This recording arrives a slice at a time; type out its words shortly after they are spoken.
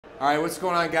All right, what's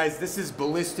going on, guys? This is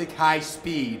Ballistic High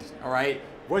Speed. All right,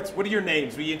 what are your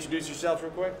names? Will you introduce yourself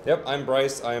real quick? Yep, I'm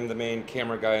Bryce. I am the main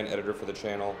camera guy and editor for the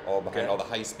channel, all behind all the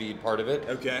high speed part of it.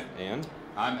 Okay. And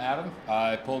I'm Adam.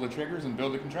 I pull the triggers and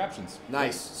build the contraptions.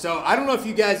 Nice. So I don't know if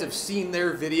you guys have seen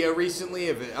their video recently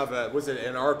of a was it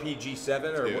an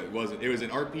RPG-7 or It wasn't. It was an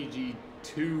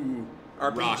RPG-2.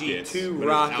 RPG-2 rocket,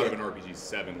 rocket. out of an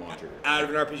RPG-7 launcher. Out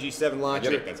of an RPG-7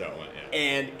 launcher. Yep, that's how it went. Yeah.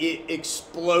 And it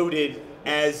exploded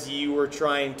as you were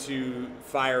trying to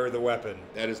fire the weapon.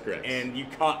 That is correct. And you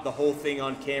caught the whole thing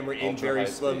on camera in Ultra very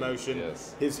high slow speed, motion.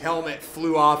 yes. His helmet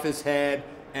flew off his head,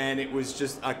 and it was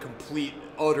just a complete,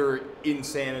 utter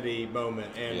insanity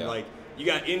moment. And like, you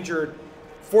got injured.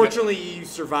 Fortunately, you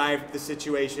survived the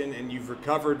situation, and you've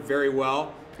recovered very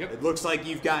well. Yep. It looks like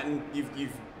you've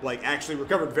like actually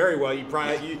recovered very well. You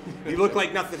probably you look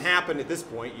like nothing happened at this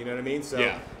point. You know what I mean? So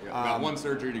yeah. Got one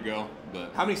surgery to go,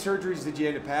 but how many surgeries did you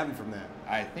end up having from that?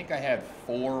 I think I had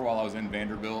 4 while I was in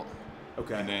Vanderbilt.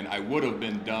 Okay. And then I would have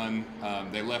been done.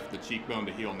 They left the cheekbone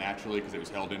to heal naturally because it was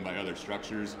held in by other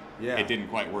structures. Yeah. It didn't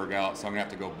quite work out, so I'm gonna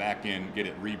have to go back in, get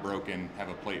it rebroken, have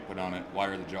a plate put on it,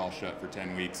 wire the jaw shut for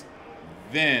 10 weeks.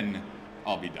 Then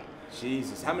I'll be done.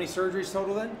 Jesus. How many surgeries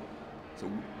total then? So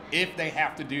if they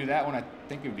have to do that one, I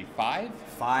think it would be 5.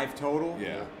 5 total?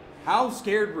 Yeah. How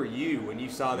scared were you when you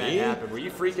saw that happen? Were you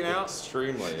freaking out?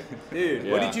 extremely. Dude,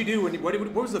 what did you do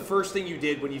what was the first thing you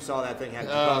did when you saw that thing happen?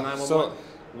 Did you call 911?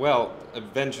 Well,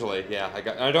 eventually, yeah.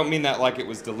 I don't mean that like it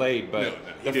was delayed, but no,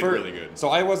 he did really good. So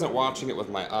I wasn't watching it with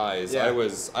my eyes. Yeah. I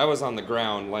was on the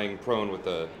ground, laying prone with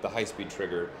the high-speed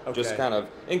trigger, just kind of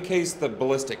in case the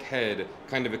ballistic head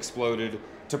kind of exploded.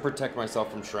 To protect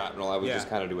myself from shrapnel, I was just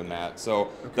kind of doing that. So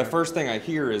the first thing I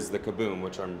hear is the kaboom,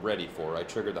 which I'm ready for. I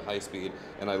trigger the high speed,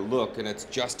 and I look, and it's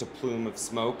just a plume of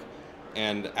smoke,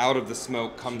 and out of the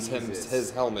smoke comes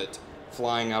his helmet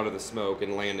flying out of the smoke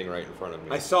and landing right in front of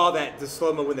me. I saw the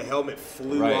slow-mo when the helmet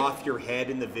flew off your head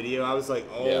in the video. I was like,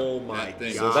 oh my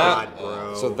God,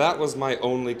 bro. So that was my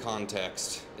only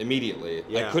context immediately.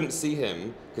 Yeah. I couldn't see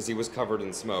him because he was covered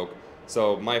in smoke.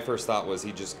 So my first thought was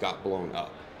he just got blown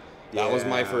up. That was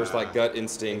my first gut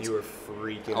instinct. And you were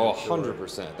freaking. Oh,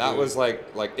 100%. That was like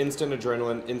instant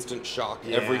adrenaline, instant shock,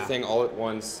 everything all at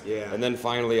once. Yeah. And then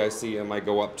finally I see him, I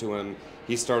go up to him,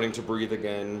 he's starting to breathe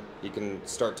again. He can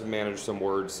start to manage some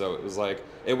words. So it was like,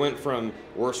 it went from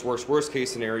worst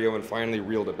case scenario and finally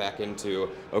reeled it back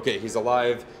into, okay, he's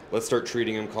alive, let's start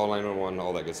treating him, call 911,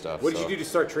 all that good stuff. What did you do to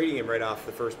start treating him right off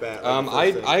the first bat?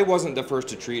 I wasn't the first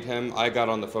to treat him. I got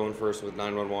on the phone first with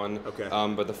 911. Okay.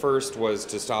 But the first was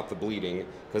to stop the bleeding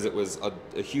because it was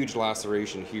a huge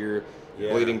laceration here,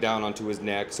 bleeding down onto his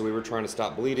neck. So we were trying to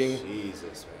stop bleeding.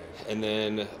 Jesus, man. And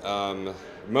then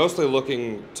mostly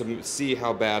looking to see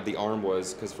how bad the arm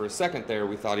was, because for a second there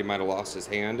we thought he might have lost his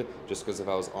hand just because of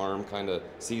how his arm kind of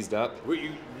seized up.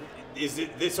 Is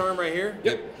it this arm right here?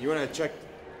 Yep. You want to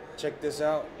check this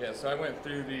out? Yeah. So I went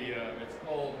through the. It's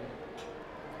called.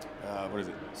 What is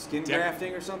it? Skin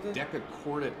grafting or something?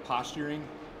 Decacortic posturing.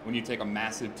 When you take a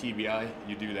massive TBI,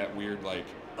 you do that weird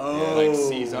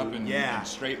seize up and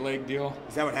straight leg deal.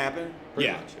 Is that what happened?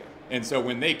 Pretty much, yeah. And so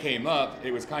when they came up,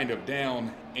 it was kind of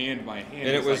down, and my hand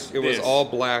And was it was all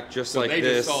black, just so like they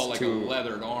this. just saw like a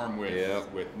leathered arm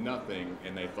with nothing,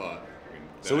 and they thought.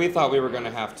 So we thought we were going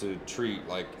to have to treat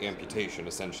like amputation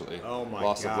essentially. Oh my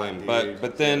loss God, of limb. dude.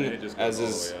 But then as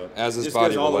his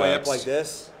body goes all the way up relaxed, like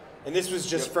this. And this was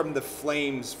just from the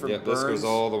flames from burns. this goes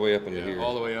all the way up into here.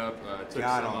 All the way up. Took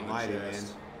God some on the almighty, chest.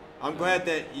 man. I'm glad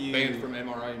that you Banned from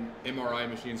MRI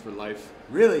machines for life.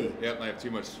 Really? Yep, I have too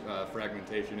much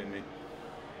fragmentation in me.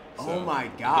 Oh So,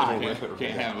 my God.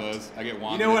 Can't have those. I get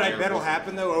You know what I bet will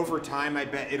happen though? Over time, I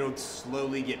bet it'll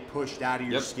slowly get pushed out of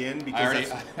your skin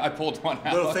because I pulled one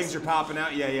out. little things are popping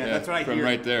out. Yeah, that's what I hear. From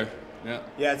right there. Yeah.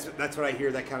 Yeah, that's what I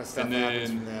hear. That kind of stuff And happens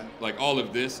then, from that. like, all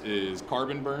of this is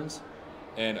carbon burns,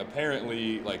 and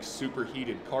apparently, like,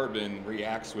 superheated carbon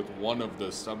reacts with one of the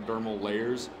subdermal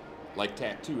layers, like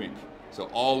tattoo ink. So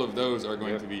all of those are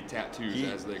going to be tattoos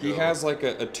as they go. He has like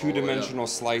a two-dimensional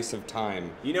slice of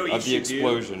time You know what of you the should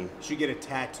explosion. do? You should get a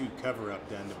tattoo cover-up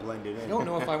done to blend it in. I don't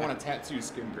know if I want to tattoo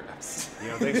skin grafts. You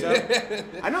don't think so?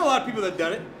 I know a lot of people that have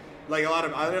done it. Like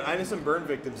I know some burn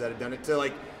victims that have done it to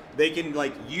they can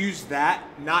use that,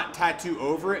 not tattoo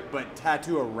over it, but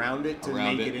tattoo around it to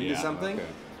make it into something. Okay.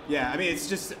 Yeah, I mean it's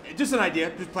just an idea,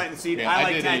 just planting the seed. Yeah, I I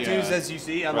like did tattoos, as you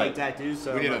see. I like tattoos.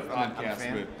 So we did a I'm podcast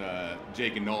fan. with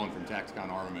Jake and Nolan from Taxcon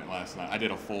Armament last night. I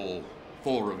did a full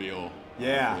reveal.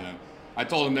 Yeah. I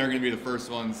told them they're going to be the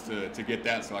first ones to get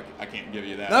that, so I can't give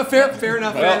you that. No, fair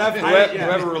enough. Well,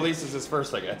 whoever releases this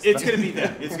first, I guess. It's gonna be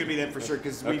them. It's gonna be them for sure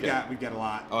because we've got a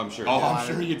lot. Oh, I'm sure. Oh, I'm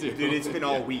sure you do. Dude, it's been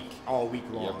all week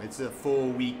long. Yeah. It's a full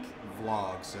week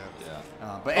vlog. So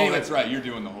Yeah. But anyway, that's right. You're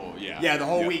doing the whole the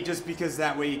whole week, just because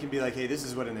that way you can be like, hey, this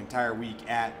is what an entire week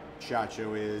at SHOT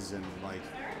Show is, and like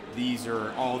these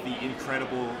are all the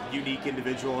incredible, unique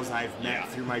individuals I've met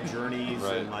through my journeys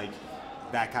and like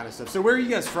that kind of stuff. So where are you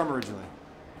guys from originally?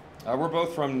 We're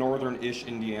both from northern-ish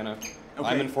Indiana. Okay.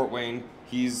 I'm in Fort Wayne.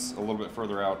 He's a little bit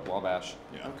further out, Wabash.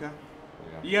 Yeah. Okay.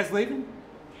 Yeah. You guys leaving?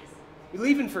 You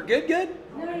leaving for good?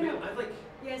 No. I'd like.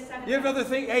 Yes, You have other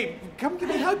thing? Hey, come give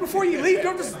me a hug before you leave.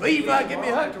 Don't just leave. Give me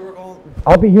a hug.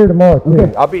 I'll be here tomorrow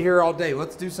too. I'll be here all day.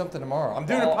 Let's do something tomorrow. I'm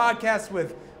doing a podcast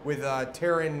with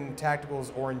Taryn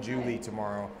Tactical's Orange Julie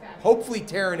tomorrow. Hopefully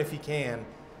Taryn if he can,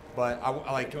 but I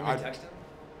like. Do you want me to text him?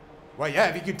 Well, yeah,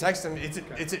 if you could text him,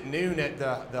 it's at noon at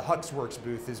the Huxworks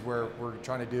booth is where we're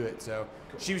trying to do it. So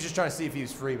she was just trying to see if he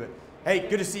was free, but hey,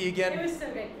 good to see you again. It was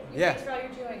so good. Yeah. Thanks for all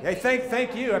you're doing. Hey,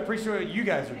 thank you. I appreciate what you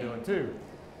guys are doing too.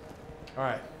 All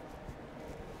right.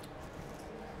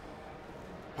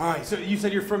 All right. So you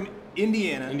said you're from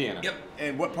Indiana. Indiana. Yep.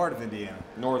 And what part of Indiana?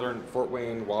 Northern Fort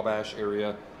Wayne, Wabash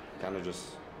area, kind of just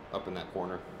up in that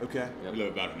corner. Okay. We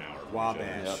live about an hour from each Wabash.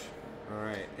 other. Yep. All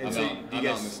right. I'm, And so out, you I'm out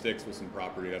guys in the sticks with some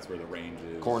property. That's where the range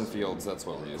is. Cornfields, that's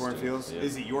what we used cornfields. to. Yeah.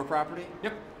 Is it your property?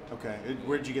 Yep. Okay.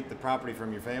 Where'd you get the property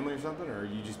from? Your family or something, or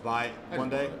you just buy it I one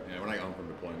just day? bought it. Yeah, when I got home from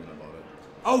deployment, I bought it.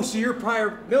 Oh, so you're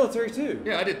prior military too?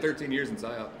 Yeah, I did 13 years in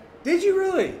PSYOP. Did you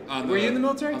really? Were you in the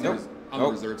military on too? The, on the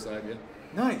reserve side, yeah.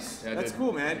 Nice. Yeah, I That's did-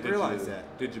 cool, man. I didn't did realize Djibouti-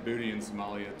 that. Did Djibouti and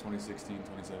Somalia 2016,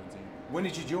 2017. When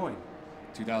did you join?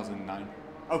 2009.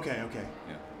 Okay.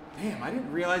 Yeah. Damn, I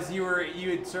didn't realize you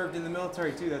had served in the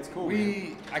military too. That's cool.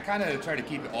 Man. I kind of try to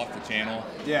keep it off the channel.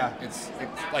 Yeah. It's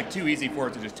like too easy for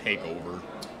it to just take over.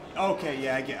 Okay,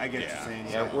 yeah, I get what Yeah. you're saying.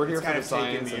 Yeah, we're here It's for kind the of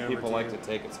taking science, me and over people to like you. to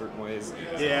take it certain ways.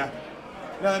 Yeah.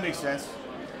 No, that makes sense.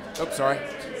 Oh, sorry.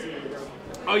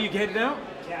 Oh, you headed out?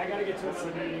 Yeah, I gotta get to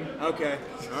another meeting. Okay.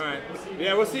 All right.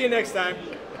 Yeah, we'll see you next time.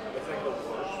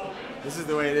 This is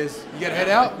the way it is. You gotta head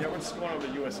out? Yeah, we're just going over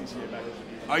to USCCA back.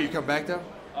 Oh, you come back though?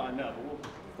 No,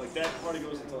 but like that party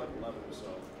goes until like 11 or so.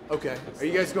 Okay. Are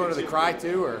you guys going to the Cry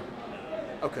too, or?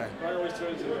 Okay. I always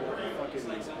turn to fucking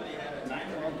 9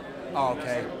 Oh,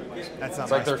 okay. That's not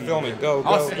It's like my they're speed. filming. Go,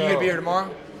 I'll go, see, go. you gonna be here tomorrow?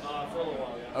 for a little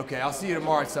while, yeah. Okay, I'll see you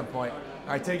tomorrow at some point. All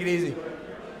right, take it easy.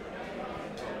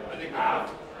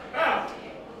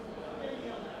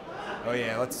 Oh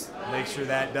yeah, let's make sure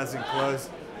that doesn't close.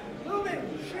 Moving,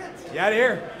 shit. You out of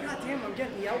here. God damn, I'm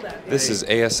getting yelled at. This is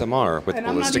ASMR with And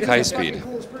I'm not ballistic even high the speed. fucking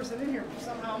coolest person in here.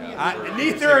 Somehow I'm getting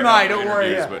Neither am I. Don't worry.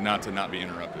 Interviews, Yeah. But not to be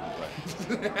interrupted.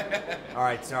 But All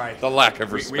right, sorry. The lack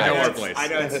of we respect. know our It's- place. I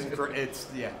know it's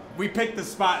yeah. We picked the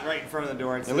spot right in front of the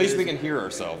door. At least we can hear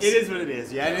ourselves. It is what it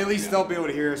is. Yeah, and at least they'll be able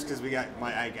to hear us because we got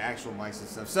my actual mics and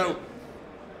stuff. So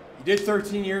you did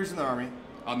 13 years in the Army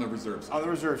On the reserve side. on the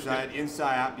reserve side in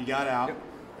PSYOP. You got out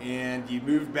and you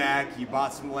moved back. You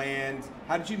bought some land.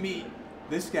 How did you meet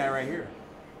this guy right here?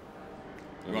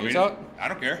 You want You me talk? I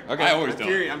don't care. Okay. I always I'm don't.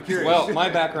 curious. I'm curious. Well, my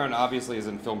background obviously is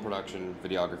in film production,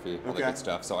 videography, all Okay. that good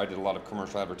stuff. So I did a lot of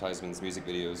commercial advertisements, music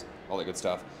videos, all that good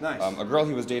stuff. Nice. A girl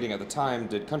he was dating at the time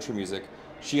did country music.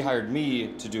 She hired me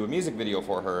to do a music video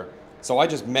for her. So I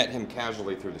just met him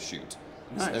casually through the shoot.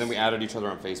 Nice. And then we added each other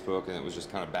on Facebook, and it was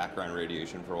just kind of background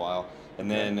radiation for a while. And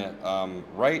then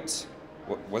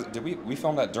we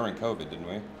filmed that during COVID, didn't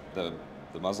we? The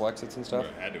muzzle exits and stuff.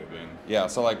 It had to have been. Yeah,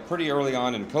 so like pretty early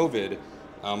on in COVID,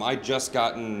 I just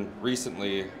gotten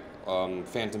recently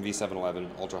Phantom V711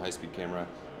 ultra high speed camera,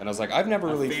 and I was like, I've never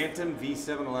a really. Phantom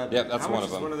V711. Yep, that's How one much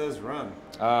of them. does one of those run?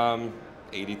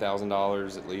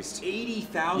 $80,000 at least.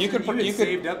 80,000. You could put- had you could-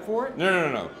 saved up for it?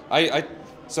 No.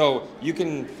 So you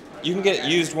can get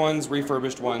used ones,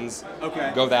 refurbished ones.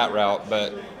 Okay. Go that route,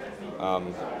 but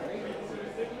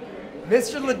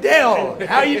Mr. Liddell,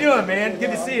 how you doing, man?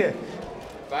 Good to see you.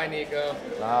 Bye, Nico.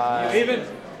 You leaving?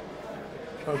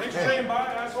 Thanks for saying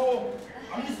bye, asshole.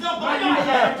 I'm just not I'm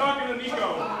buying talking to Nico.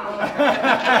 No,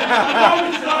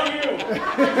 it's not you.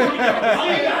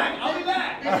 I'll be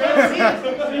back.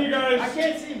 See you guys. I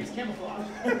can't see him. He's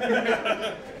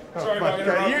camouflaged. Sorry about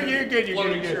interrupting. You're good. You're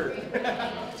good. You're good.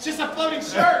 It's just a floating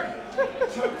shirt.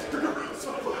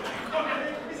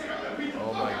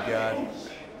 Oh my God.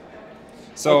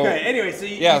 so Okay. Anyway, so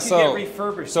you can get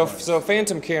refurbished. So ones. so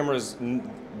Phantom cameras,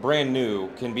 brand new,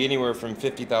 can be anywhere from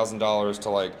 $50,000 to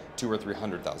like $200,000 or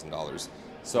 $300,000.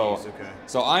 So Jeez, okay.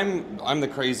 so I'm the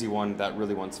crazy one that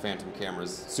really wants Phantom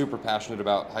cameras. Super passionate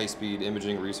about high speed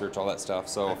imaging research, all that stuff. I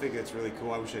So think that's really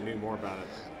cool. I wish I knew more about it.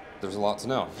 there's a lot to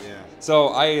know. Yeah. So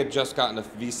I had just gotten a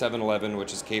V711,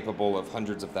 which is capable of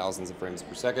hundreds of thousands of frames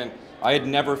per second. I had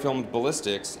never filmed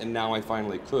ballistics, and now I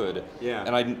finally could. Yeah.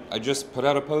 And I just put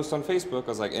out a post on Facebook. I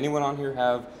was like, anyone on here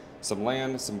have some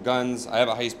land, some guns? I have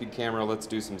a high-speed camera. Let's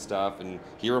do some stuff. And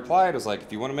he replied, I was like,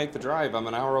 if you want to make the drive, I'm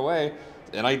an hour away.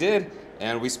 And I did.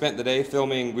 And we spent the day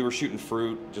filming. We were shooting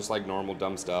fruit, just like normal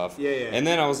dumb stuff. Yeah. And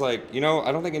then I was like, you know,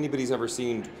 I don't think anybody's ever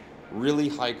seen really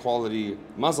high-quality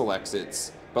muzzle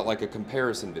exits, but like a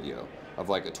comparison video of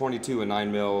like a 22, a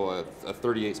 9mm, a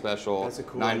 38 special, That's a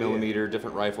cool 9mm,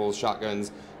 different rifles,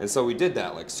 shotguns. And so we did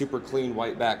that, like super clean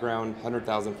white background,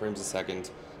 100,000 frames a second,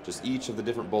 just each of the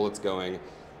different bullets going.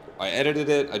 I edited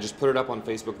it, I just put it up on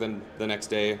Facebook then the next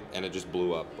day, and it just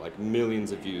blew up, like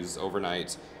millions of views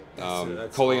overnight.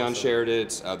 That's Coleon awesome. shared it,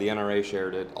 the NRA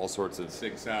shared it, all sorts of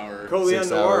 6 hour. Coleon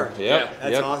 6 hour. Noir. Yep.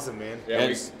 That's yep. awesome, man. Yeah,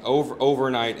 And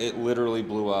overnight, it literally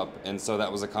blew up, and so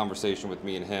that was a conversation with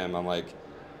me and him. I'm like,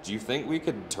 do you think we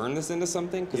could turn this into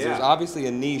something? Because there's obviously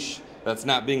a niche that's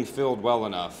not being filled well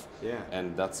enough. Yeah.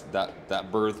 And that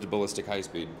birthed Ballistic High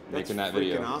Speed, making that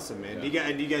video. That's freaking awesome, man.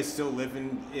 Yeah. Do you guys still live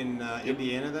in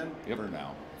Indiana then? Yep. For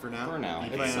now. For now? For now. You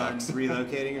It plan on sucks.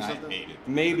 relocating or I something? hate it.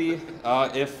 Maybe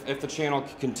if the channel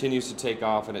continues to take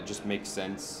off and it just makes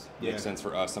sense, Yeah. makes sense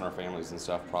for us and our families and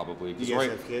stuff, probably. Do 'Cause you guys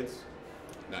right- have kids?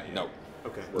 Not yet. No.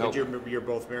 Okay. Nope. You're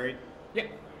both married? Yeah.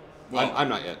 I'm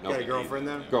not yet. No. Got a girlfriend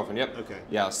then? Girlfriend, yep. Okay.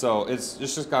 Yeah, so it's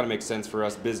just got to make sense for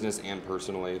us, business and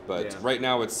personally. But Yeah. right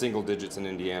now it's single digits in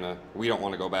Indiana. We don't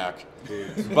want to go back,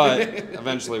 Dude. but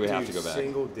eventually we have to go back.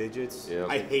 Single digits? Yep.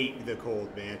 I hate the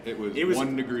cold, man. It was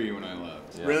 1 degree when I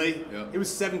left. Yeah. Really? Yep. It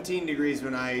was 17 degrees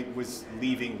when I was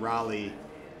leaving Raleigh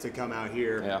to come out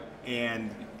here. Yeah.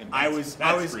 And And I that's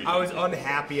was freezing.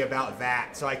 unhappy about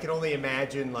that. So I can only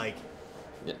imagine like,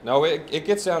 Yeah. No, it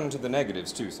gets down into the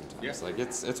negatives too sometimes. Yeah. Like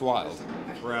it's wild.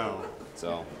 bro.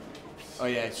 So Oh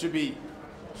yeah, it should be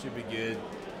good.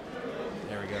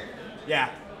 There we go. Yeah,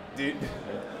 dude.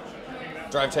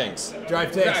 drive tanks.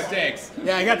 Drive tanks. Drive tanks.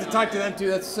 Yeah, I got to talk to them too.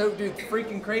 That's so, dude,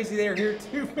 freaking crazy. They're here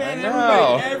too, man. I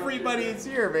know. Everybody is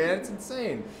here, man. It's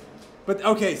insane. But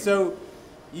okay, so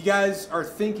you guys are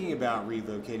thinking about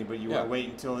relocating, but you want Yeah. to wait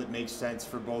until it makes sense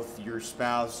for both your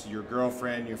spouse, your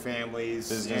girlfriend, your families,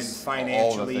 Business, and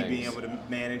all the financially being things. able to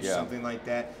manage Yeah. something like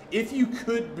that. If you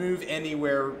could move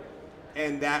anywhere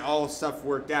and that all stuff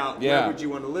worked out, Yeah. where would you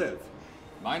want to live?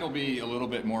 Mine will be a little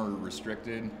bit more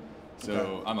restricted. So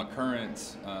Okay. I'm a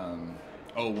current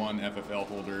 01 FFL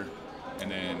holder,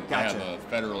 and then I Gotcha. have a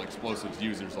federal explosives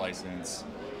user's license.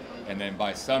 And then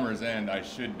by summer's end, I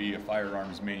should be a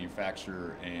firearms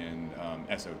manufacturer and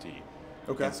SOT.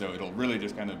 Okay. And so it'll really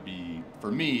just kind of be,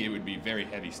 for me, it would be very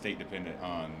heavy state dependent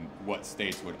on what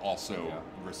states would also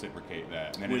reciprocate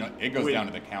that. And then it goes Would- down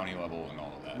to the county level and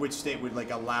all of that. Which state would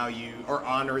like allow you or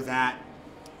honor that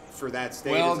for that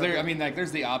state? Well, Is that- I mean, like,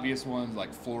 there's the obvious ones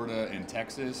like Florida and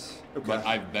Texas, Okay. but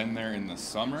I've been there in the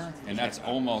summer, and that's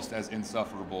almost as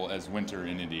insufferable as winter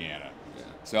in Indiana.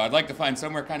 So I'd like to find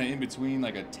somewhere kind of in between,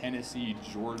 like a Tennessee,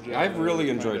 Georgia. I've really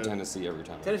kind enjoyed of- Tennessee every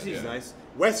time. Tennessee's Yeah. nice.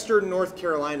 Western North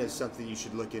Carolina is something you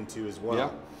should look into as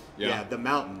well. Yeah. Yeah, the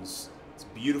mountains. It's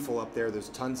beautiful up there. There's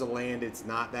tons of land. It's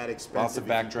not that expensive. Lots of if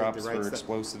you pick backdrops the right for stuff.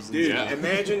 explosives and Dude, Yeah.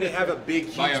 imagine to have a big,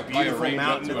 huge, Buy a beautiful range up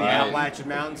mountain to of the it. Appalachian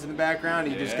Mountains in the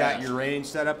background. You just got Yeah. your range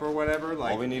set up or whatever.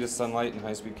 Like, All we need is sunlight and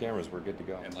high-speed cameras. We're good to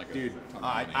go. And like a dude, ton of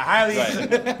I money. highly.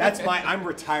 Right. I'm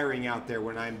retiring out there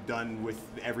when I'm done with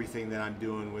everything that I'm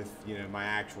doing with my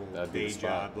actual That'd be the day spot.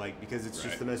 job. Like, because it's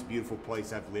just Right. the most beautiful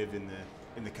place I've lived in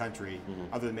the country,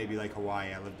 Mm-hmm. other than maybe like Hawaii.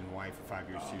 I lived in Hawaii for 5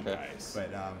 years too. Okay. Nice. But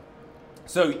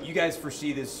so you guys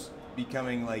foresee this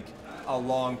becoming like a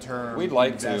long-term? We'd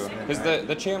like to, investment, because right?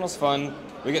 the channel's fun.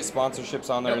 We get sponsorships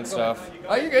on there and stuff.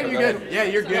 Oh, you're good. You're good. Yeah,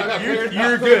 you're good. No,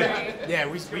 you're good. Yeah,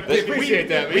 we appreciate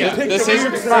that, man. We Yeah, picked this the is-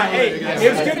 weird spot. Hey,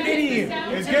 it was good meeting you.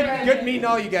 It was good meeting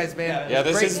all you guys, man. Yeah,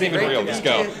 this Great- isn't even great real. to Let's meet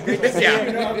go. you. Great to see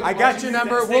you. I got your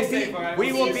number.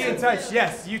 We will be in touch.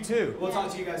 Yes, you too. We'll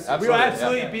talk to you guys soon. We will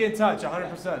Absolutely, absolutely be in touch,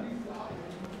 100%.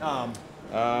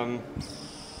 Um,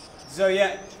 So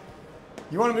yeah,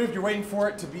 you want to move. You're waiting for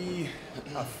it to be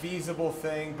a feasible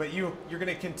thing, but you're going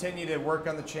to continue to work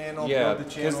on the channel, yeah, build the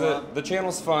because channel up. the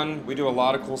channel's fun. We do a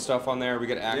lot of cool stuff on there. We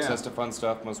get access Yeah. to fun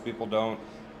stuff. Most people don't.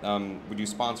 We do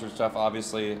sponsored stuff,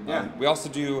 obviously. Yeah. We also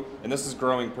do, and this is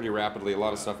growing pretty rapidly, a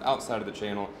lot of stuff outside of the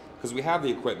channel. Because we have the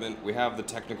equipment, we have the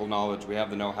technical knowledge, we have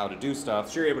the know-how to do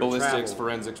stuff. So you're able to ballistics, travel.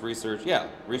 forensics, research. Yeah,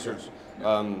 research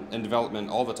and development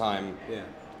all the time. Yeah.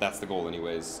 That's the goal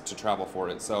anyways, to travel for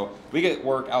it. So we get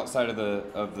work outside of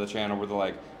the channel where they're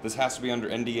like, this has to be under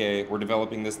NDA, we're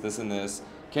developing this, this, and this.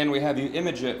 Can we have you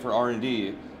image it for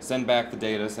R&D, send back the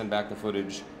data, send back the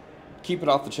footage, keep it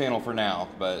off the channel for now,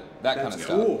 but that kind of That's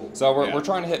stuff. cool. So we're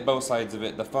trying to hit both sides of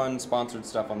it, the fun sponsored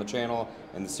stuff on the channel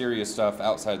and the serious stuff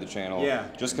outside the channel. Yeah.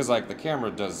 Just because like the camera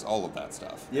does all of that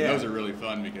stuff. Yeah. And those are really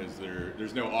fun because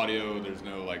there's no audio, there's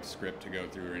no like script to go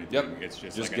through or anything. Yep. It's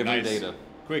just Just like a give him nice, data.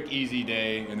 quick, easy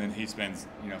day, and then he spends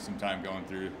some time going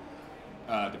through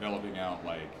developing out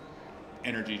like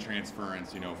energy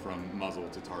transference, from muzzle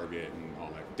to target and all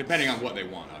that, depending on what they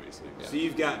want, obviously. Yeah. So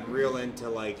you've gotten real into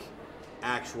like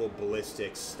actual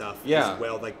ballistics stuff Yeah. as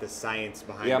well, like the science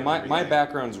behind it. Yeah, and my everything.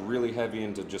 background's really heavy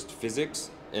into just physics,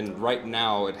 and right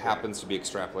now it happens to be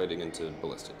extrapolating into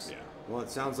ballistics. Yeah. Well, it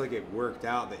sounds like it worked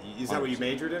out. Is that what you 100%.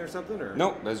 majored in or something? Or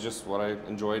Nope, that's just what I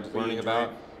enjoyed learning enjoyed? about.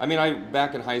 I mean,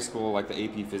 back in high school, like the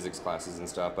AP physics classes and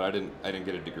stuff, but I didn't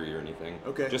get a degree or anything.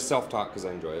 Okay. Just self-taught because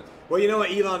I enjoy it. Well, you know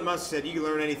what Elon Musk said? You can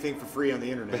learn anything for free on the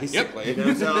internet. Basically.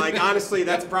 So, like, honestly,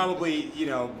 that's probably,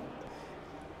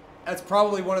 that's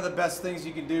probably one of the best things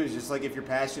you can do is just like if you're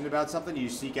passionate about something, you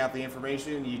seek out the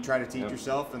information and you try to teach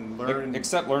yourself and learn.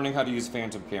 Except learning how to use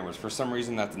phantom cameras. For some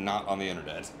reason, that's not on the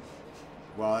internet.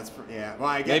 Well, that's well,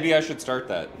 I guess Maybe I should start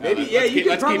that. maybe you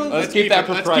could probably let's keep that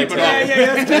proprietary.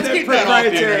 let's keep that keep that off the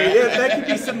proprietary. internet. Yeah, that could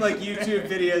be some like YouTube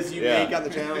videos you make on the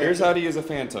channel. Here's how to use a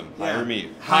phantom. Yeah. Hire me.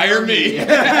 Hire me.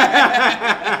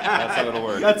 That's how it'll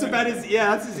work. That's about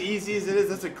that's as easy as it is.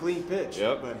 That's a clean pitch.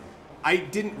 Yep. But I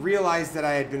didn't realize that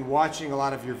I had been watching a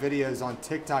lot of your videos on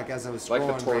TikTok as I was scrolling.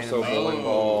 Like the torso randomly. bowling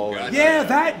ball. gotcha. Yeah,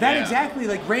 that Yeah. exactly,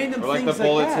 like random Or like things the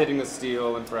bullets like that. hitting the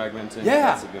steel and fragmenting. Yeah,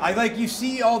 That's a good I one. like you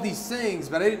see all these things,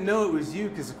 but I didn't know it was you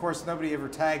because, of course, nobody ever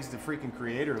tags the freaking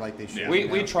creator like they should. Yeah.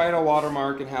 We try to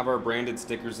watermark and have our branded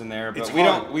stickers in there, but It's we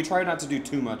hard. don't. We try not to do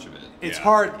too much of it. It's Yeah.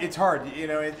 hard. It's hard.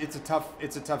 It's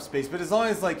a tough space. But as long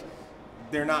as like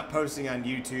they're not posting on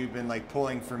YouTube and like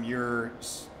pulling from your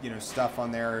stuff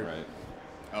on there. Right.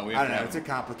 Oh, we I have don't to know. have It's a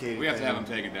complicated. we have to thing. have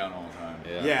them taken down all the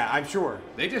time. Yeah, I'm sure.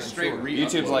 They just straight sure. re-upload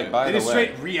YouTube's like, it. by They the just way.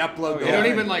 straight re-upload. They the don't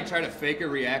whole even thing. try to fake a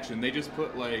reaction. They just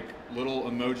put like little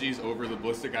emojis over the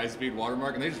ballistic high speed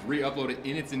watermark, and they just re-upload it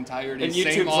in its entirety. And same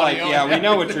YouTube's like, audio. yeah, we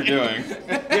know what you're doing.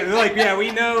 They're like, yeah,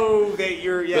 we know that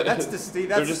you're. Yeah, that's the. That's,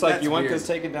 They're just like, that's you want weird. this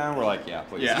taken down? We're like, yeah,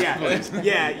 please. Yeah. Yeah,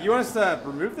 yeah. You want us to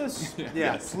remove this?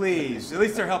 Yeah, please. At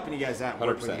least they're helping you guys out.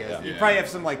 Work with you 100%, guys. yeah. You probably have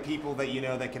some like people that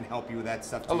that can help you with that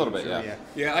stuff. Too, A little I'm bit, sure, yeah.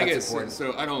 Yeah, I That's guess important.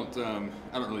 so. I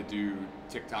don't really do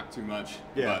TikTok too much,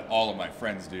 Yeah. but all of my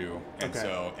friends do, and Okay.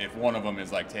 so if one of them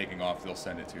is like taking off, they'll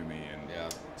send it to me, and Yeah.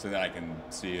 so that I can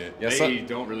see it. Yeah, they so-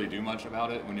 don't really do much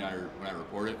about it when I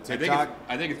report it. TikTok?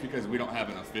 I think it's because we don't have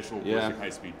an official Yeah. ballistic high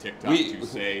speed TikTok We- to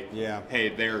say, Yeah. hey,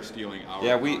 they're stealing our.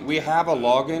 Yeah, we content. have a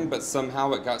login, but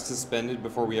somehow it got suspended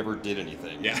before we ever did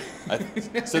anything. Yeah.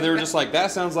 So they were just like,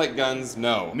 that sounds like guns.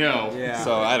 No. No. Yeah.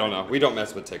 So I don't know. We don't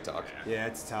mess with TikTok. Yeah,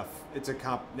 it's tough. It's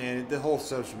man. The whole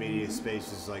social media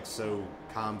space is like so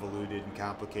convoluted and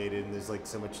complicated, and there's like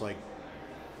so much like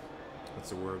what's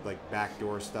the word, like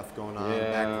backdoor stuff going on,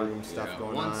 Yeah. backroom stuff Yeah.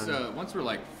 going once, on. Once we're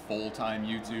like full-time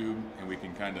YouTube and we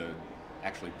can kind of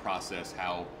actually process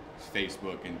how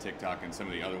Facebook and TikTok and some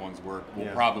of the other ones work, we'll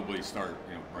Yeah. probably start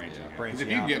branching Yeah. out. Branching Because if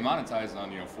you out. can get monetized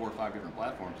on 4 or 5 different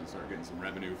platforms and start getting some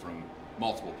revenue from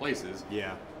multiple places,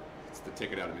 Yeah. it's the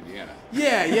ticket out of Indiana.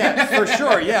 Yeah, for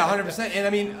sure. Yeah, 100%. And I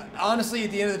mean, honestly,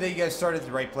 at the end of the day, you guys started at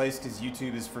the right place because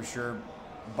YouTube is for sure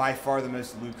by far the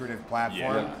most lucrative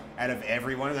platform Yeah. out of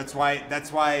everyone. That's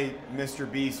why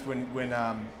Mr. Beast, when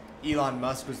Elon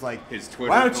Musk was like, His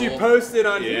Twitter why don't you goal. post it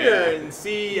on Yeah. here and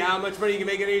see how much money you can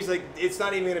make in here? He's like, it's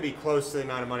not even going to be close to the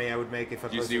amount of money I would make if I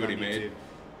Did you posted see it what on he YouTube. made?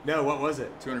 No, what was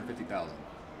it? $250,000.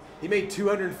 He made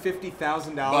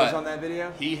 $250,000 on that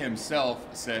video? He himself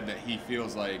said that he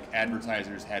feels like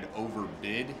advertisers had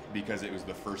overbid because it was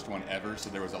the first one ever, so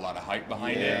there was a lot of hype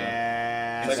behind it.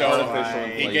 Yeah. It's So like artificial he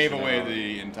inflation gave away and all.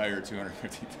 the entire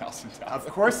 $250,000. Of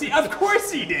course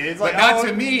he did. It's But like, not oh,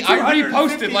 to me. I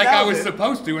reposted like I was 250,000.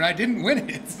 supposed to, and I didn't win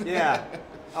it. Yeah.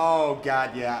 Oh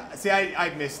God, yeah. See, I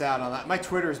missed out on that. My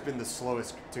Twitter's been the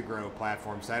slowest to grow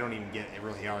platform, so I don't even get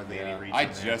really hardly any reach. I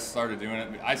on there. just started doing it.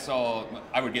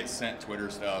 I would get sent Twitter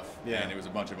stuff, Yeah. and it was a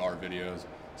bunch of our videos.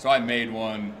 So I made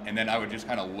one, and then I would just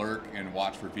kind of lurk and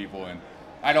watch for people. And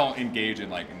I don't engage in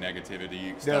like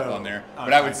negativity stuff No. on there, Oh,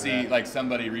 but I no, would I see that. like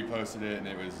somebody reposted it, and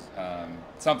it was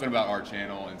something about our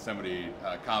channel, and somebody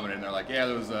commented, and they're like, "Yeah,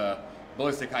 those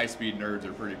ballistic high-speed nerds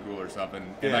are pretty cool," or something.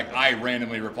 And Yeah. like I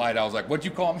randomly replied, I was like, "What'd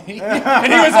you call me?"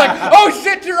 And he was like, "Oh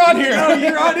shit, you're on here!" Oh,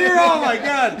 you're on here! Oh my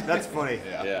God, that's funny.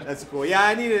 Yeah. That's cool. Yeah,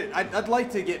 I'd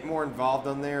like to get more involved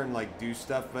on there and like do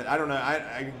stuff, but I don't know.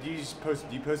 Do you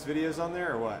post videos on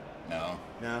there or what? No.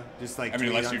 No, just like. I mean,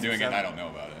 tweet unless on you're some doing it, stuff? I don't know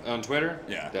about it. On Twitter?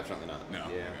 Yeah. Definitely not. No.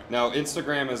 Yeah. Now,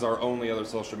 Instagram is our only other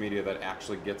social media that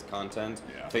actually gets content.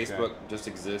 Yeah. Facebook just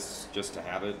exists just to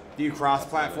have it. Do you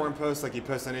cross-platform post, like you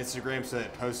post on Instagram, so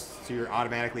it posts to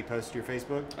automatically posts to your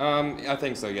Facebook? I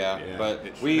think so, yeah. Yeah. But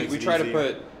It we makes it try to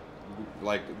easier. put,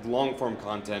 like, long-form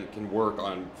content can work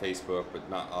on Facebook, but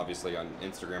not obviously on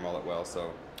Instagram all that well,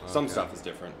 so some Okay. stuff is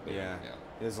different. But Yeah.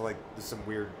 There's some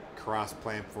weird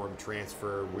cross-platform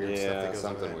transfer, weird stuff Yeah, that goes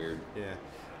on with something that. weird. Yeah.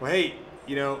 Well, hey,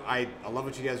 I love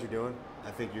what you guys are doing.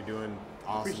 I think you're doing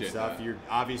awesome Appreciate stuff. that. You're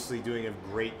obviously doing a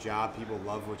great job. People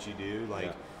love what you do. Like,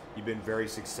 Yeah. you've been very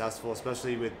successful,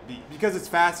 especially because it's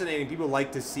fascinating. People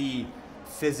like to see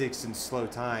physics in slow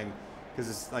time because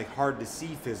it's like hard to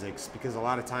see physics because a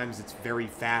lot of times it's very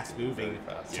fast moving,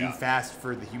 Very fast. too Yeah. fast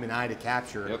for the human eye to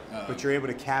capture. Yep. But you're able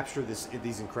to capture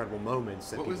these incredible moments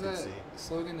that What people was can that see.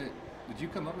 slogan? Did you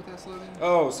come up with that slogan?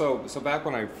 Oh, so back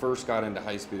when I first got into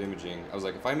high-speed imaging, I was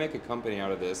like, if I make a company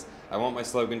out of this, I want my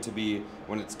slogan to be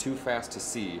when it's too fast to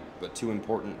see, but too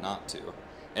important not to.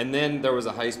 And then there was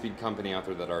a high-speed company out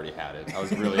there that already had it. I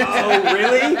was really upset. Oh,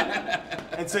 really?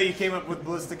 And so you came up with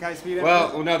ballistic high speed?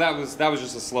 Well, no, that was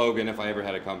just a slogan if I ever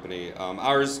had a company.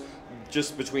 Ours,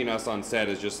 just between us on set,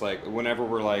 is just like whenever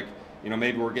we're like,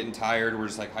 maybe we're getting tired, we're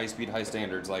just like high speed, high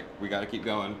standards, like we got to keep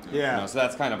going. Yeah. So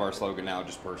that's kind of our slogan now,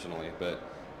 just personally. But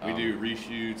We do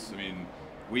reshoots. I mean,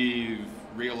 we've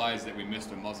realized that we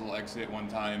missed a muzzle exit one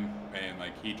time, and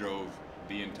like he drove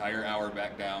the entire hour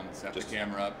back down, set the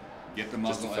camera up, get the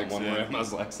just to muzzle film exit. one way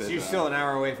muzzle exit. So you're still an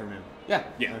hour away from him. Yeah.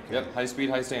 Yeah. Okay. Yep. High speed,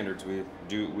 high standards. We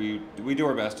do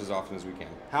our best as often as we can.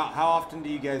 How often do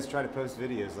you guys try to post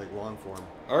videos, like long form?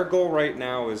 Our goal right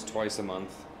now is twice a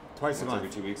month. Twice a Once month.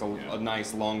 every 2 weeks, a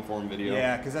nice long form video.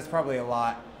 Yeah, because that's probably a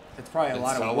lot. It's probably a It's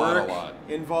lot a of lot, work a lot.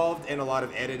 involved and a lot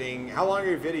of editing. How long are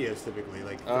your videos typically?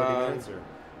 Like 30 minutes or?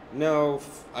 No,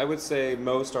 I would say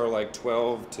most are like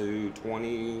 12 to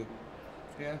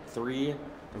 23,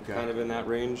 Okay. kind of in that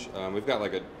range. We've got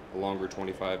like a longer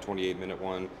 25, 28-minute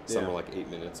one. Some Yeah. are like 8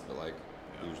 minutes, but like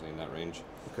usually in that range.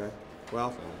 Okay.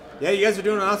 Well, yeah, you guys are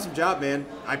doing an awesome job, man.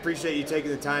 I appreciate you taking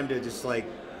the time to just like.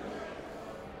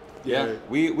 Yeah,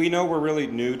 we know we're really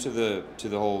new to the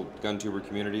whole gun tuber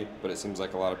community, but it seems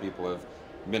like a lot of people have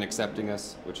been accepting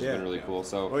us, which has been really cool.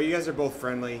 So Well, you guys are both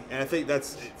friendly, and I think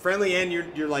that's friendly, and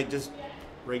you're like just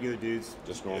regular dudes,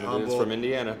 just normal humble. dudes from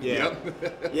Indiana. Yeah,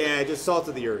 yeah, just salt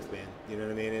of the earth, man. You know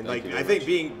what I mean? And Thank like, you I very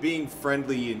think much. being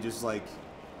friendly and just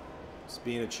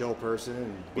being a chill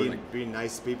person and being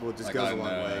nice to people just Like goes a on, long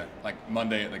way. Like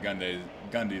Monday at the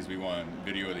Gundies, we won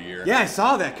Video of the Year. Yeah, I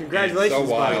saw that. Congratulations, so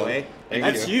by the wild. way. Thank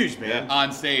That's you. huge, man. Yeah.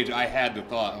 On stage, I had the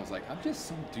thought. I was like, I'm just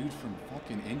some dude from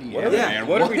fucking Indiana, What are, man.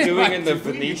 what are we am doing I in the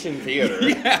doing? Venetian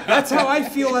Theater? That's how I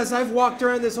feel as I've walked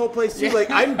around this whole place too. Like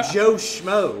I'm Joe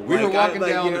Schmo. We were Like, walking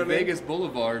down you know the what I mean? Vegas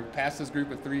Boulevard past this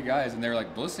group of 3 guys, and they were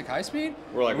like, ballistic high speed?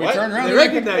 We're like, And we what? turned around, They they're like,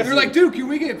 recognized they're like, you. dude, can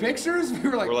we get pictures? We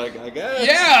were like, We're like, I guess.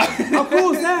 yeah. How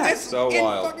cool is that? So In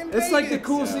wild. fucking It's like the Vegas.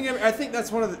 coolest thing ever. I think that's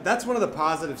one of the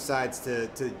positive sides to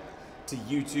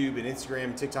YouTube and Instagram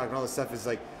and TikTok and all this stuff is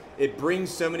like it brings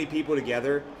so many people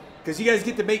together because you guys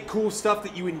get to make cool stuff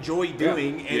that you enjoy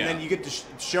doing, and Yeah. then you get to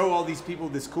show all these people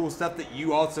this cool stuff that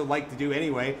you also like to do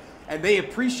anyway, and they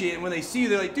appreciate it. And when they see you,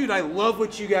 they're like, "Dude, I love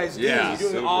what you guys do. Yeah, You're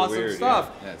doing super awesome weird,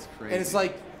 stuff." yeah. That's crazy. And it's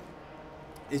like,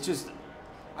 it's just,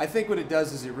 I think what it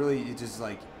does is it just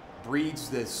like breeds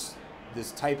this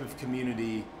type of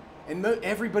community, and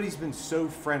everybody's been so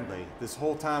friendly this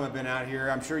whole time I've been out here.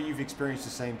 I'm sure you've experienced the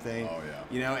same thing. Oh, yeah.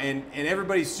 You know, and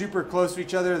everybody's super close to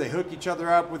each other. They hook each other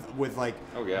up with like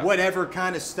Oh, yeah. whatever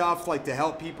kind of stuff, like to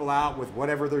help people out with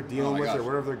whatever they're Oh dealing my with gosh. or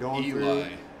whatever they're going Eli.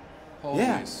 through. Holy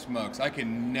Yeah. smokes. I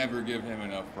can never give him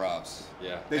enough props.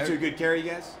 Yeah. They took good care of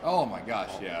you guys. Oh my gosh,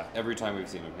 yeah. Every time we've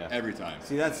seen him, yeah. Every time.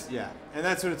 See, that's and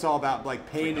that's what it's all about,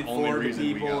 like paying Like it the only forward to reason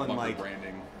we people got and bumper like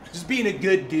branding. just being a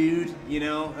good dude, you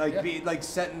know, like Yeah. be like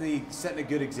setting a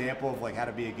good example of like how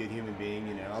to be a good human being.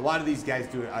 You know, a lot of these guys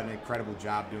do an incredible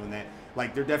job doing that.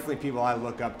 Like they're definitely people I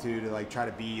look up to like try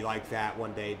to be like that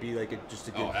one day, be like just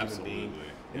a good human absolutely. being,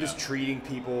 and Yeah. just treating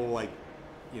people like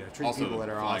treat Also, people that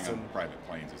are flying awesome. on private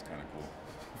planes is kind of cool.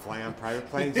 Flying on private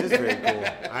planes is very cool.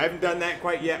 I haven't done that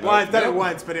quite yet. Well, I've done it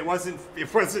once, but it wasn't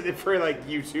for like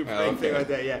YouTube or Oh, anything okay. like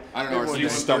that. Yeah, I don't know, or Everyone you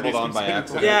does. stumbled on by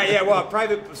accident. Yeah. Well,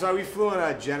 private. So we flew on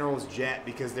a General's jet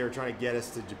because they were trying to get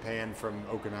us to Japan from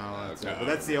Okinawa. So, Okay. but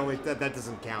that's the only that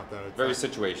doesn't count though. It's Very not-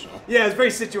 situational. yeah, it's very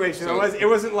situational. So- it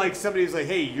wasn't like somebody was like,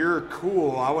 "Hey, you're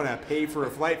cool. I want to pay for a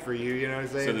flight for you." You know what I'm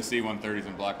saying? So the C-130s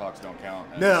and Blackhawks don't count.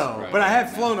 as No, private but I have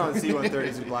planes. flown on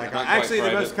C-130s and Black Hawk. Not quite Actually, the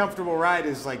private. most comfortable ride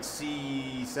is like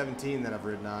C MD-17 that I've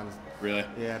ridden on. Really?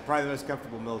 Yeah, probably the most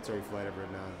comfortable military flight I've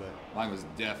ridden on. But mine was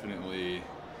definitely.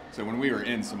 So when we were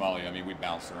in Somalia, I mean, we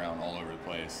bounced around all over the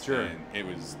place. Sure. And it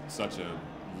was such a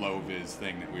low vis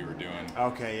thing that we were doing.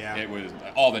 Okay, yeah. It was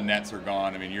all the nets are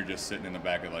gone. I mean, you're just sitting in the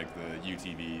back of like the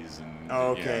UTVs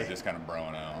and just kind of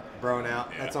broing out. Broing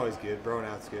out. Yeah. That's always good. Broing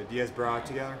out's good. Do you guys bro out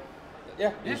together?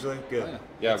 Yeah. Usually? Good. Oh,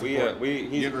 yeah,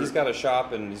 he's got a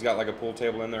shop and he's got like a pool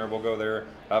table in there. We'll go there,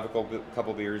 have a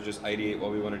couple beers, just ideate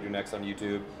what we want to do next on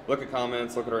YouTube. Look at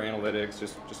comments, look at our analytics,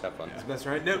 just have fun. That's best,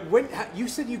 right? Now, you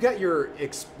said you got your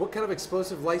what kind of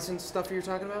explosive license stuff are you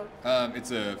talking about?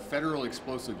 It's a federal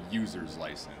explosive user's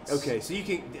license. Okay, so you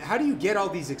can. How do you get all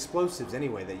these explosives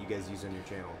anyway that you guys use on your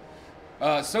channel?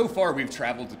 So far, we've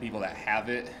traveled to people that have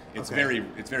it. It's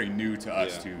very new to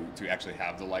us to actually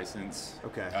have the license.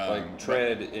 Okay. Like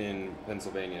Tread in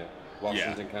Pennsylvania,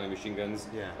 Washington County Machine Guns.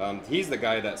 Yeah. He's the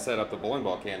guy that set up the bowling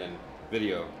ball cannon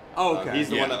video. Oh, okay. He's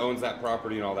the one that owns that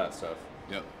property and all that stuff.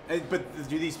 Yep. But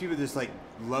do these people just like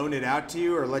loan it out to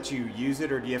you, or let you use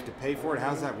it, or do you have to pay for it?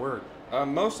 How does that work?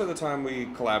 Most of the time we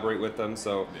collaborate with them,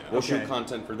 so we'll shoot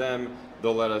content for them.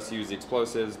 They'll let us use the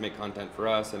explosives, make content for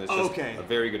us, and it's just a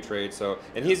very good trade. So,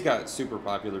 and he's got super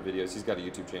popular videos. He's got a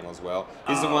YouTube channel as well.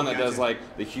 He's the one that does like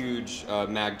the huge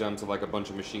mag dumps of like a bunch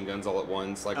of machine guns all at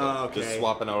once, like just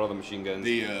swapping out all the machine guns.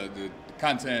 The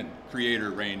content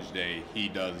creator range day he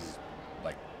does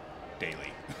like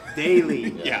daily.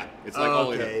 Daily. Yeah, it's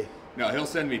like No, he'll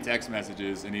send me text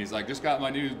messages, and he's like, just got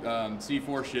my new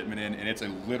C4 shipment in, and it's a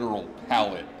literal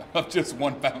pallet of just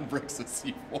 1 pound bricks of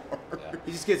C4. Yeah.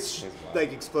 He just gets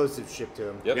like explosives shipped to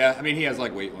him. Yep. Yeah, I mean, he has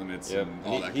like weight limits and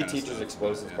all that kind of stuff. He teaches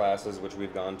explosives classes, which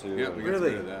we've gone to. Yeah, we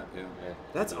really? get that. Yeah.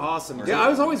 That's awesome. Yeah, I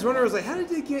was always wondering, I was like, how did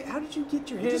you get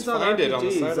your hands on RPGs? It on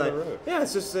the side of the road. Yeah,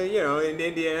 it's just in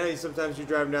Indiana, sometimes you're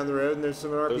driving down the road and there's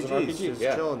some RPGs just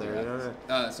chilling there. You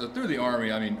know? So through the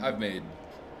Army, I mean, I've made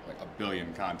like a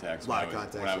billion contacts when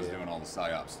I was doing all the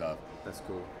PSYOP stuff. That's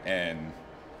cool. And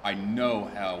I know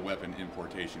how weapon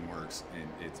importation works, and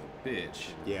it's a bitch.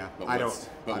 Yeah, but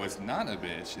what's not a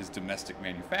bitch is domestic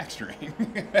manufacturing.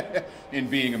 And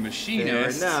being a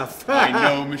machinist, fair enough. I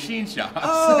know machine shops.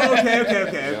 Oh,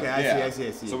 okay. I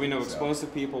see. So we know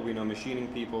explosive people, we know machining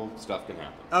people, stuff can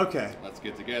happen. Okay. Let's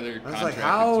get together. I was like,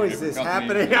 how is this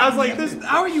happening? I was like,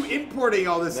 how are you importing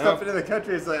all this stuff into the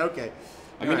country? It's like, okay.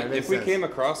 I mean, if we came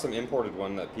across some imported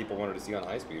one that people wanted to see on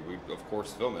high speed, we'd of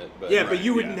course film it. But but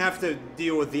you wouldn't have to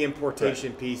deal with the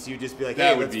importation piece. You'd just be like,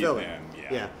 hey, let's film it.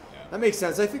 Yeah. That makes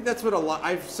sense. I think that's what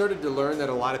I've started to learn that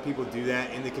a lot of people do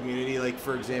that in the community. Like,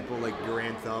 for example, like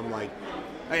Grand Thumb, like,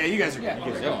 oh yeah, you guys are good.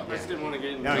 You guys are going. I just didn't want to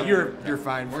get in. No, you're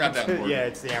fine. We're not that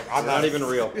important. I'm not even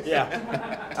real.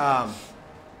 Yeah.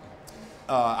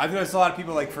 I've noticed a lot of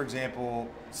people, like, for example,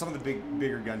 some of the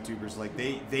bigger gun tubers, like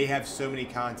they have so many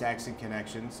contacts and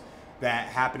connections that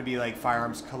happen to be like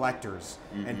firearms collectors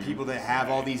and people that have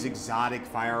all these exotic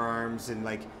firearms and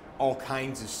like all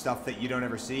kinds of stuff that you don't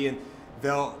ever see, and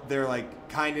they're like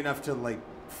kind enough to like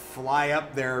fly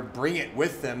up there, bring it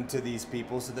with them to these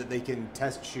people so that they can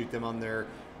test shoot them on their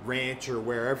ranch or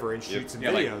wherever and shoot some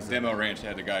videos. Like Demo Ranch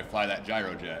had the guy fly that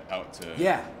gyrojet out to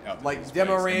like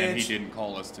Demo Ranch. And then he didn't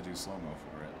call us to do slow mo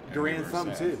for it. Grand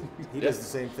Thumb too. He does the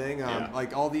same thing.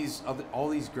 Like all these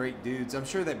great dudes. I'm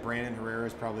sure that Brandon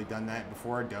Herrera's probably done that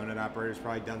before. Donut Operator's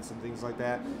probably done some things like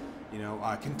that. You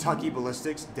know, Kentucky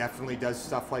Ballistics definitely does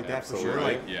stuff like that for sure.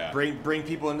 Like bring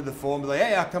people into the fold and be like,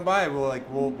 hey, I'll come by.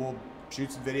 We'll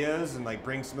shoot some videos and like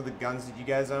bring some of the guns that you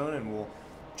guys own and we'll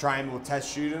try and we'll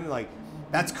test shoot them. Like,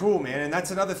 that's cool, man. And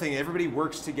that's another thing. Everybody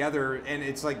works together and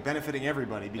it's like benefiting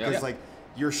everybody because like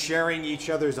you're sharing each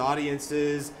other's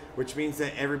audiences, which means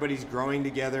that everybody's growing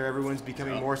together, everyone's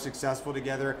becoming more successful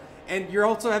together, and you're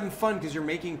also having fun because you're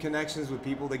making connections with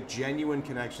people, like genuine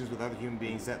connections with other human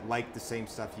beings that like the same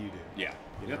stuff you do. Yeah.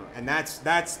 You know? And that's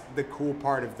the cool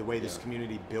part of the way this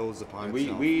community builds upon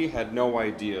itself. We had no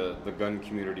idea the gun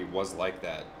community was like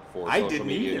that for social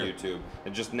media and YouTube.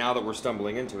 And just now that we're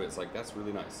stumbling into it, it's like, that's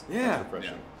really nice. Yeah. That's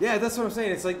refreshing. Yeah, that's what I'm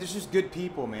saying. It's like, there's just good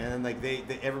people, man. And like,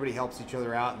 everybody helps each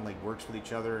other out and like works with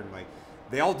each other. And like,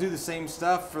 they all do the same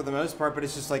stuff for the most part, but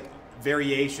it's just like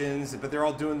variations, but they're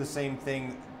all doing the same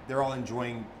thing. They're all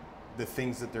enjoying the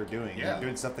things that they're doing. Yeah. They're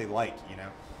doing stuff they like, you know?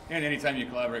 And anytime you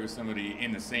collaborate with somebody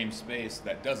in the same space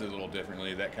that does it a little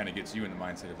differently, that kind of gets you in the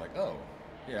mindset of like, oh,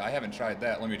 yeah, I haven't tried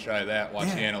that. Let me try that. Watch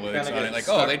the analytics on it. Like,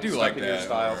 they do like that. Stuck in your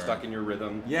style, stuck in your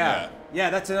rhythm. Yeah,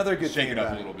 that's another good thing. Shake it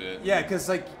up a little bit. Yeah, because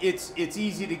like it's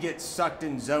easy to get sucked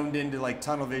and zoned into like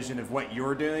tunnel vision of what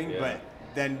you're doing, but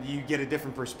then you get a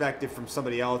different perspective from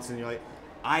somebody else, and you're like,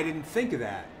 I didn't think of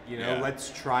that. You know, let's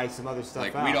try some other stuff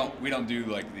like out. we don't do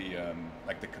like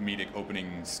the comedic opening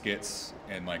skits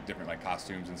and like different like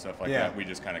costumes and stuff like that. We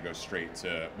just kind of go straight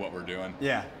to what we're doing.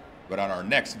 Yeah. But on our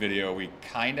next video, we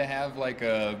kind of have like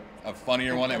a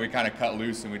funnier one that we kind of cut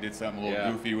loose and we did something a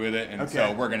little goofy with it. And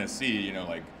so we're gonna see, you know,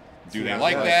 like, do they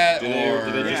like that, do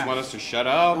or they just want us to shut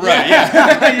up? Right?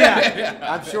 Yeah.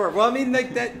 Yeah, I'm sure. Well, I mean,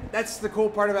 like that's the cool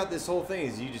part about this whole thing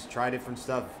is you just try different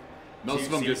stuff. Most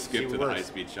of them just skip to the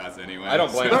high-speed shots anyway. I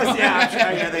don't blame them.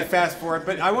 Yeah, they fast forward.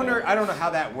 But I wonder, I don't know how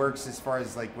that works as far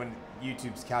as like when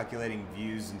YouTube's calculating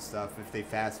views and stuff. If they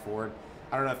fast forward,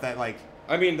 I don't know if that like.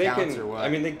 I mean, they counts can. or what. I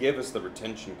mean, they give us the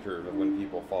retention curve of when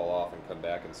people fall off and come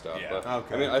back and stuff. Yeah. But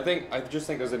Okay. I mean, I just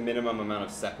think there's a minimum amount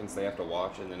of seconds they have to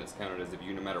watch, and then it's counted as a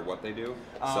view no matter what they do.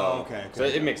 Oh, okay. So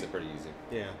it makes it pretty easy.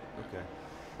 Yeah. Okay.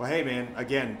 Well, hey, man.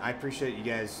 Again, I appreciate you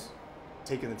guys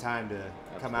taking the time to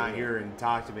come out here and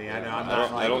talk to me. I know I'm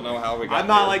not like I don't know how we got I'm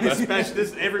not here. like a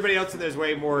specialist. Everybody else in there is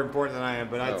way more important than I am.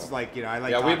 But it's like, you know, I like.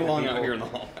 Yeah, we talking to belong out people. here in the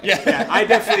hallway. Yeah, I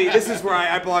definitely. This is where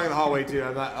I belong in the hallway too.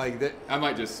 I'm not like that. I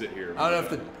might just sit here. I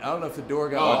don't know if the door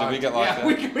got Oh, locked. did we get locked out?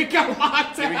 We got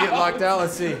locked Did we get locked out?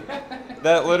 Let's see.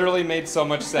 That literally made so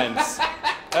much sense.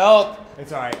 Help!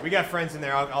 It's all right. We got friends in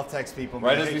there. I'll text people.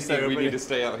 Right man. as I we hate said, do it, we but- need to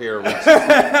stay out here. Which,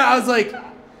 I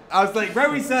was like, right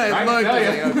we said. Right, Look, tell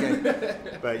I was like,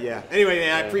 okay. But yeah. Anyway,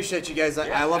 man, I appreciate you guys.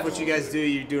 I love what you guys do.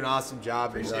 You do an awesome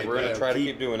job. And, like, we're going to try to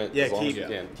keep doing it as long as we keep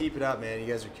can. keep it up, man. You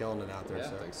guys are killing it out there. Yeah,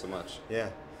 So thanks so much. yeah,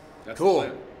 That's the cool,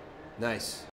 plan. nice.